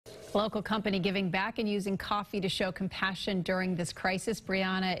Local company giving back and using coffee to show compassion during this crisis.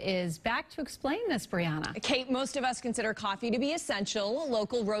 Brianna is back to explain this, Brianna. Kate, most of us consider coffee to be essential.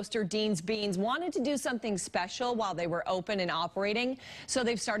 Local roaster Dean's Beans wanted to do something special while they were open and operating, so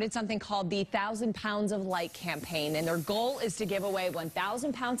they've started something called the 1,000 Pounds of Light campaign, and their goal is to give away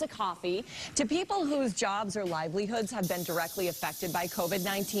 1,000 pounds of coffee to people whose jobs or livelihoods have been directly affected by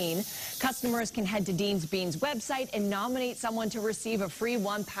COVID-19. Customers can head to Dean's Beans website and nominate someone to receive a free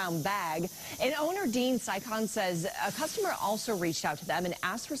 1-pound bag. And owner Dean Sycon says a customer also reached out to them and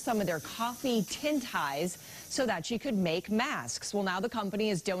asked for some of their coffee tin ties so that she could make masks. Well, now the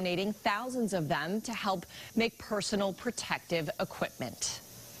company is donating thousands of them to help make personal protective equipment.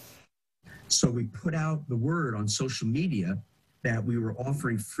 So we put out the word on social media that we were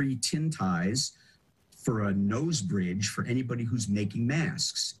offering free tin ties for a nose bridge for anybody who's making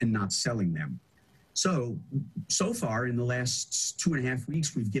masks and not selling them. So far in the last 2.5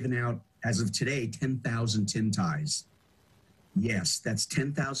 weeks, we've given out, as of today, 10,000 tin ties. Yes, that's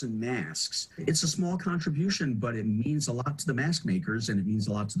 10,000 masks. It's a small contribution, but it means a lot to the mask makers and it means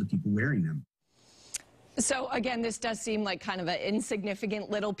a lot to the people wearing them. So again, this does seem like kind of an insignificant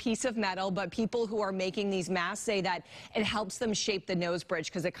little piece of metal, but people who are making these masks say that it helps them shape the nose bridge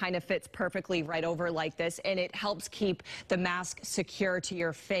because it kind of fits perfectly right over like this, and it helps keep the mask secure to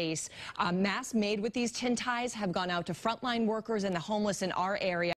your face. Masks made with these tin ties have gone out to frontline workers and the homeless in our area.